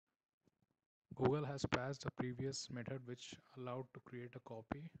Google has passed a previous method which allowed to create a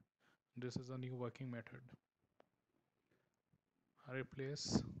copy. This is a new working method. I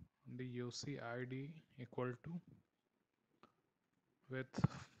replace the UC ID equal to with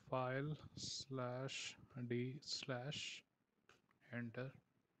file slash d slash enter.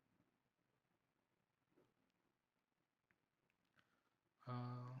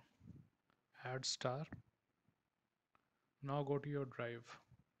 uh, Add star. Now go to your drive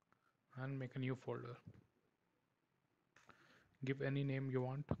and make a new folder. Give any name you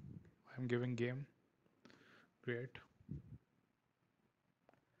want. I'm giving game. Great.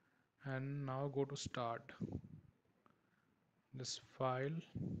 And now go to start. This file,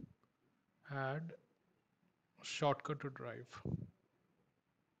 add shortcut to drive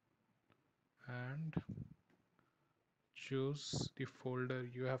and choose the folder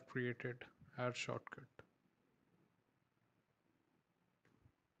you have created. Add shortcut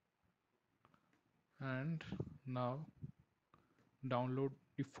and now download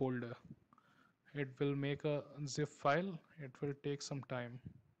the folder. It will make a zip file. It will take some time.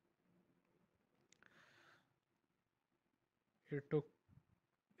 It took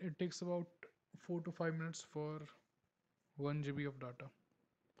it takes about 4 to 5 minutes for 1 GB of data.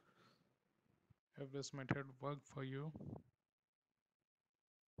 If this method worked for you,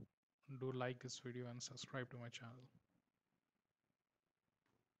 do like this video and subscribe to my channel.